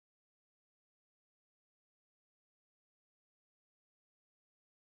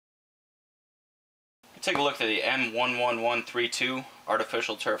Take a look at the M11132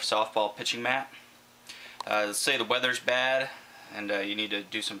 artificial turf softball pitching mat. Let's say the weather's bad and you need to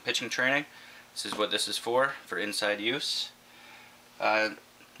do some pitching training. This is what this is for inside use.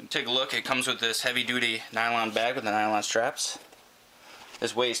 Take a look, it comes with this heavy-duty nylon bag with the nylon straps.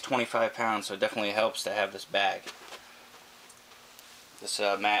 This weighs 25 pounds, so it definitely helps to have this bag. This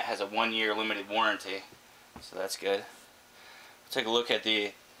mat has a 1-year limited warranty, so that's good. Take a look at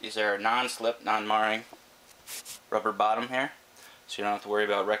these are non-slip, non-marring rubber bottom here, so you don't have to worry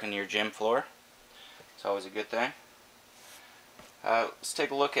about wrecking your gym floor. It's always a good thing. Let's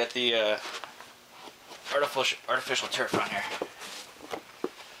take a look at the artificial turf on here.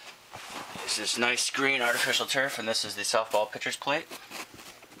 This is nice green artificial turf, and this is the softball pitcher's plate.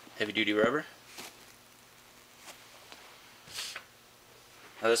 Heavy duty rubber.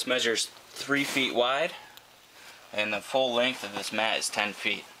 Now this measures 3 feet wide, and the full length of this mat is 10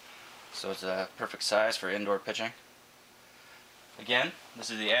 feet. So it's a perfect size for indoor pitching. Again, this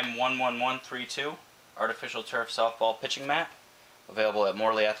is the M11132 artificial turf softball pitching mat, available at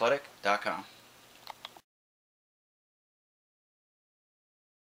morleyAthletic.com.